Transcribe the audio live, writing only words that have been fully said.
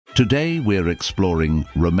Today we're exploring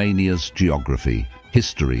Romania's geography,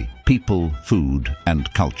 history, people, food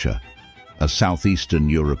and culture. A southeastern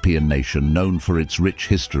European nation known for its rich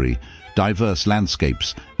history, diverse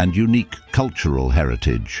landscapes and unique cultural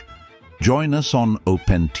heritage. Join us on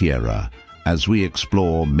Opentiera as we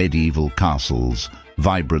explore medieval castles,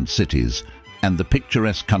 vibrant cities and the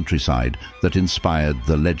picturesque countryside that inspired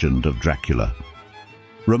the legend of Dracula.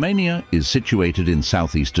 Romania is situated in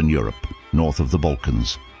southeastern Europe, north of the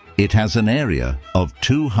Balkans. It has an area of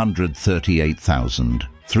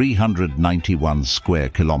 238,391 square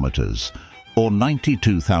kilometers, or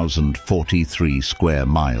 92,043 square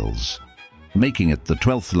miles, making it the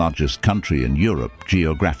 12th largest country in Europe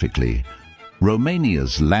geographically.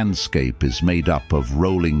 Romania's landscape is made up of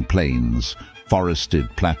rolling plains,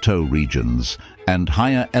 forested plateau regions, and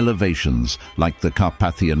higher elevations like the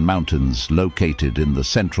Carpathian Mountains located in the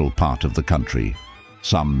central part of the country.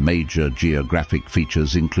 Some major geographic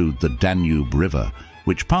features include the Danube River,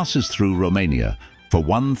 which passes through Romania for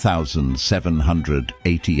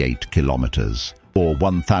 1,788 kilometers, or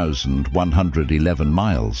 1,111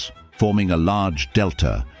 miles, forming a large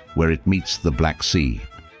delta where it meets the Black Sea.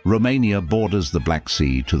 Romania borders the Black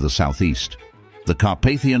Sea to the southeast. The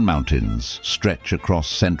Carpathian Mountains stretch across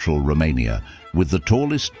central Romania, with the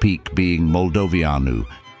tallest peak being Moldoveanu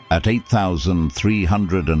at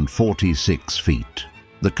 8,346 feet.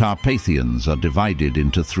 The Carpathians are divided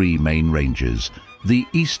into three main ranges: the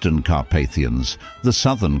Eastern Carpathians, the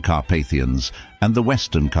Southern Carpathians, and the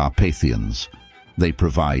Western Carpathians. They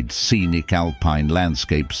provide scenic alpine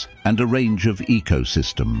landscapes and a range of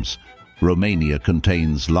ecosystems. Romania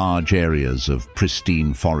contains large areas of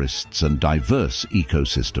pristine forests and diverse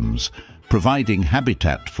ecosystems, providing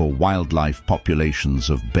habitat for wildlife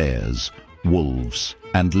populations of bears, wolves,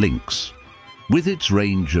 and lynx. With its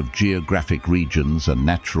range of geographic regions and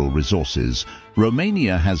natural resources,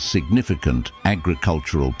 Romania has significant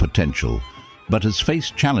agricultural potential, but has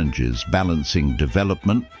faced challenges balancing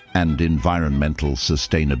development and environmental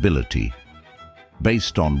sustainability.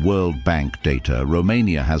 Based on World Bank data,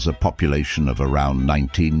 Romania has a population of around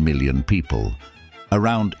 19 million people.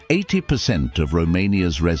 Around 80% of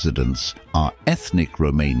Romania's residents are ethnic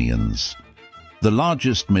Romanians. The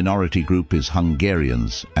largest minority group is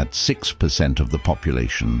Hungarians at 6% of the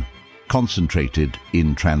population, concentrated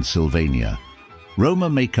in Transylvania. Roma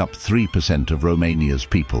make up 3% of Romania's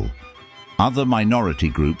people. Other minority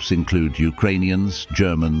groups include Ukrainians,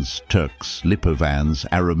 Germans, Turks, Lipovans,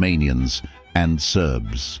 Aromanians, and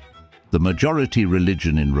Serbs. The majority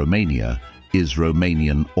religion in Romania is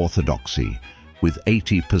Romanian Orthodoxy, with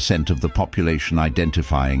 80% of the population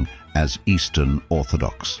identifying as Eastern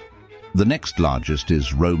Orthodox. The next largest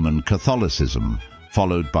is Roman Catholicism,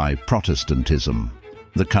 followed by Protestantism.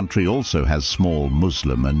 The country also has small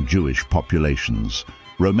Muslim and Jewish populations.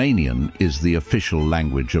 Romanian is the official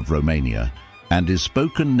language of Romania and is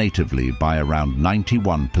spoken natively by around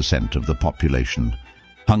 91% of the population.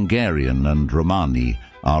 Hungarian and Romani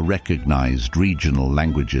are recognized regional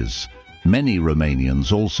languages. Many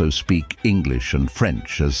Romanians also speak English and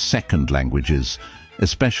French as second languages,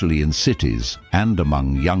 especially in cities and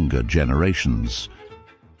among younger generations.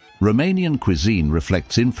 Romanian cuisine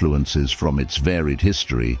reflects influences from its varied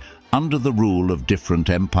history under the rule of different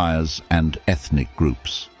empires and ethnic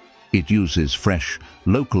groups. It uses fresh,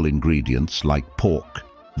 local ingredients like pork,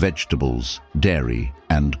 vegetables, dairy,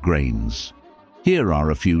 and grains. Here are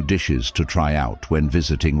a few dishes to try out when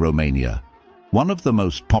visiting Romania. One of the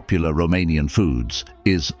most popular Romanian foods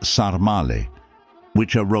is sarmale,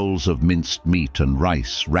 which are rolls of minced meat and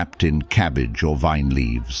rice wrapped in cabbage or vine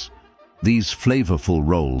leaves. These flavorful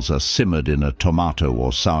rolls are simmered in a tomato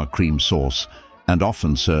or sour cream sauce and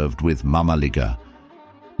often served with mamaliga.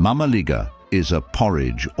 Mamaliga is a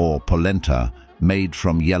porridge or polenta made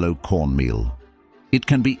from yellow cornmeal. It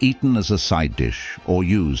can be eaten as a side dish or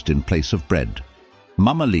used in place of bread.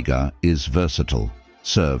 Mamaliga is versatile,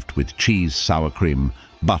 served with cheese, sour cream,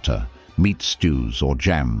 butter, meat stews or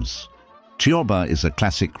jams. Ciorba is a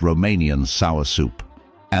classic Romanian sour soup,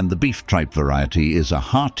 and the beef tripe variety is a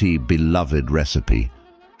hearty, beloved recipe.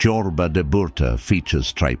 Ciorba de burtă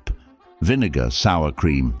features tripe, vinegar, sour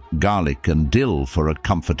cream, garlic and dill for a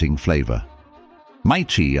comforting flavor.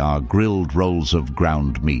 Maici are grilled rolls of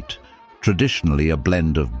ground meat, traditionally a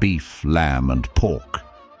blend of beef, lamb and pork.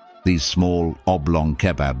 These small oblong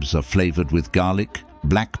kebabs are flavored with garlic,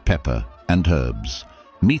 black pepper and herbs.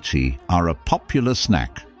 Maici are a popular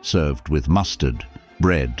snack served with mustard,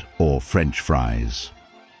 bread or French fries.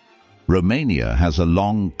 Romania has a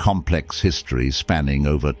long, complex history spanning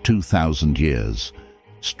over 2,000 years.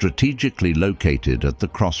 Strategically located at the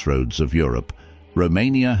crossroads of Europe,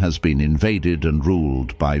 Romania has been invaded and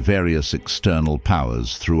ruled by various external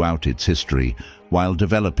powers throughout its history, while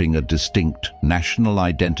developing a distinct national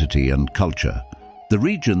identity and culture. The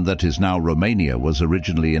region that is now Romania was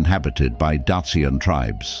originally inhabited by Dacian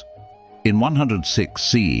tribes. In 106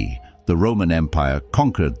 CE, the Roman Empire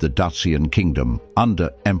conquered the Dacian kingdom under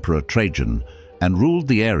Emperor Trajan and ruled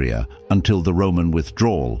the area until the Roman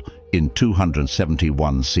withdrawal in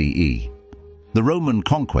 271 CE. The Roman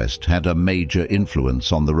conquest had a major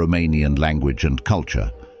influence on the Romanian language and culture.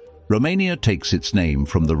 Romania takes its name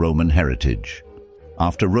from the Roman heritage.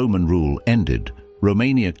 After Roman rule ended,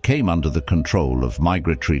 Romania came under the control of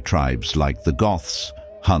migratory tribes like the Goths,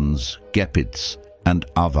 Huns, Gepids, and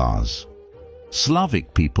Avars.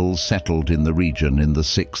 Slavic peoples settled in the region in the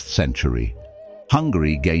 6th century.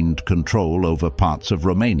 Hungary gained control over parts of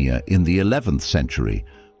Romania in the 11th century,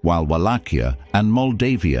 while Wallachia and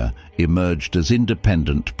Moldavia emerged as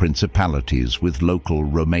independent principalities with local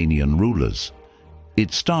Romanian rulers.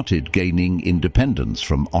 It started gaining independence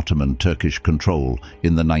from Ottoman Turkish control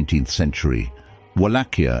in the 19th century.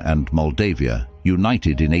 Wallachia and Moldavia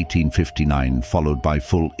united in 1859, followed by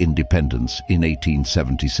full independence in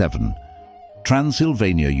 1877.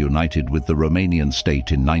 Transylvania united with the Romanian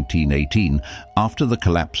state in 1918 after the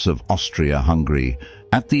collapse of Austria-Hungary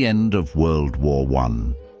at the end of World War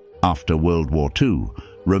I. After World War II,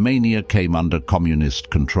 Romania came under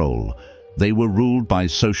communist control. They were ruled by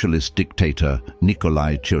socialist dictator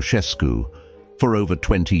Nicolae Ceausescu for over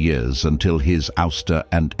 20 years until his ouster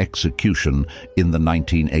and execution in the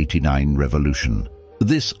 1989 revolution.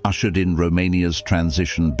 This ushered in Romania's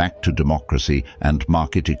transition back to democracy and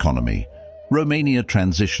market economy. Romania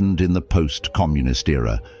transitioned in the post-communist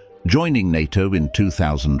era, joining NATO in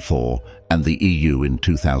 2004 and the EU in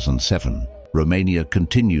 2007. Romania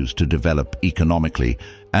continues to develop economically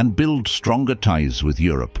and build stronger ties with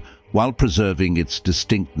Europe while preserving its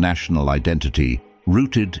distinct national identity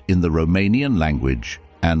rooted in the Romanian language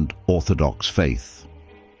and Orthodox faith.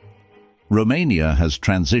 Romania has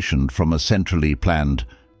transitioned from a centrally planned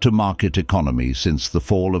to market economy since the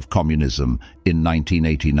fall of communism in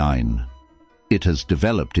 1989. It has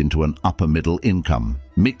developed into an upper-middle income,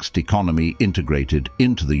 mixed economy integrated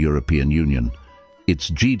into the European Union. Its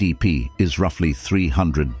GDP is roughly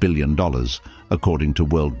 $300 billion, according to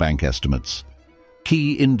World Bank estimates.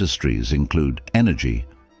 Key industries include energy,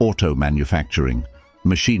 auto manufacturing,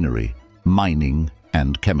 machinery, mining,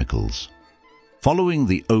 and chemicals. Following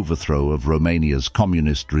the overthrow of Romania's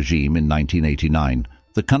communist regime in 1989,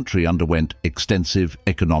 the country underwent extensive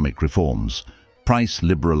economic reforms. Price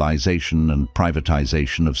liberalization and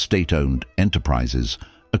privatization of state-owned enterprises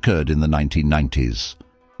occurred in the 1990s.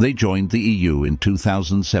 They joined the EU in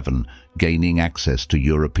 2007, gaining access to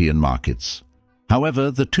European markets. However,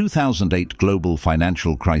 the 2008 global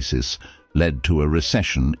financial crisis led to a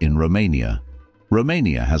recession in Romania.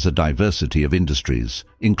 Romania has a diversity of industries,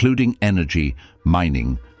 including energy,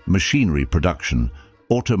 mining, machinery production,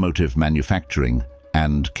 automotive manufacturing,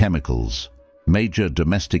 and chemicals. Major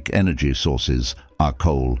domestic energy sources are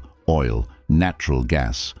coal, oil, natural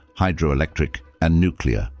gas, hydroelectric, and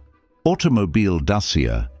nuclear. Automobile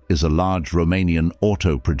Dacia is a large Romanian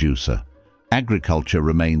auto producer. Agriculture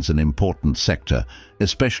remains an important sector,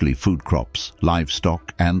 especially food crops,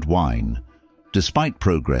 livestock, and wine. Despite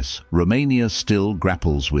progress, Romania still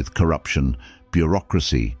grapples with corruption,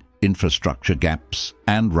 bureaucracy, infrastructure gaps,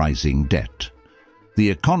 and rising debt. The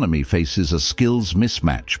economy faces a skills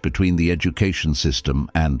mismatch between the education system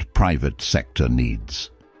and private sector needs.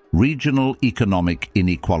 Regional economic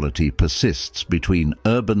inequality persists between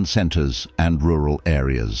urban centers and rural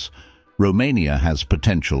areas. Romania has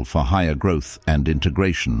potential for higher growth and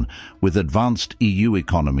integration with advanced EU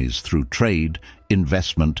economies through trade,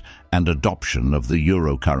 investment, and adoption of the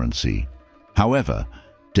euro currency. However,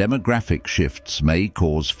 demographic shifts may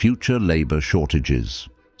cause future labor shortages.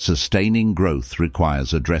 Sustaining growth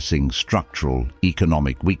requires addressing structural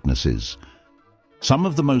economic weaknesses. Some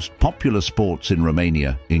of the most popular sports in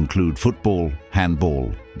Romania include football,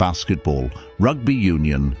 handball, basketball, rugby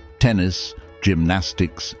union, tennis,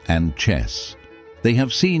 gymnastics, and chess. They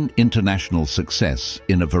have seen international success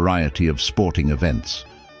in a variety of sporting events.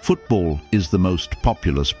 Football is the most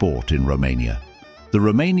popular sport in Romania. The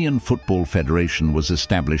Romanian Football Federation was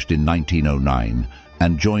established in 1909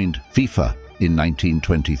 and joined FIFA in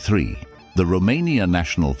 1923. The Romania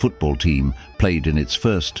national football team played in its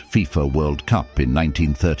first FIFA World Cup in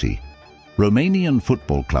 1930. Romanian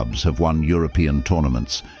football clubs have won European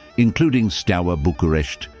tournaments, including Steaua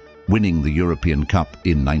Bucharest, winning the European Cup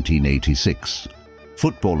in 1986.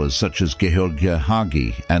 Footballers such as Gheorghe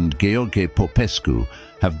Hagi and Gheorghe Popescu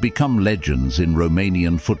have become legends in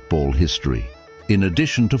Romanian football history. In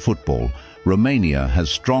addition to football, Romania has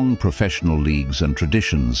strong professional leagues and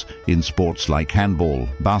traditions in sports like handball,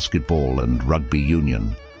 basketball and rugby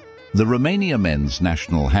union. The Romania men's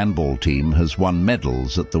national handball team has won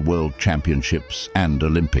medals at the World Championships and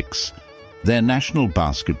Olympics. Their national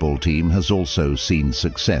basketball team has also seen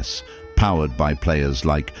success, powered by players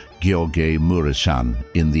like Gheorghe Mureșan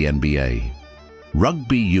in the NBA.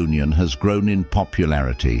 Rugby union has grown in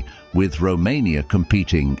popularity, with Romania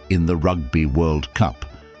competing in the Rugby World Cup.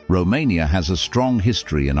 Romania has a strong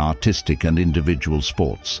history in artistic and individual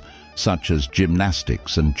sports, such as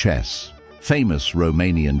gymnastics and chess. Famous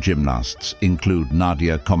Romanian gymnasts include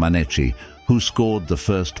Nadia Comaneci, who scored the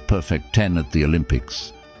first perfect 10 at the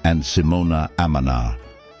Olympics, and Simona Amanar.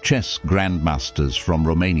 Chess grandmasters from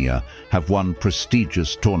Romania have won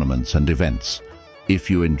prestigious tournaments and events. If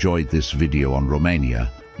you enjoyed this video on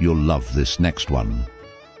Romania, you'll love this next one.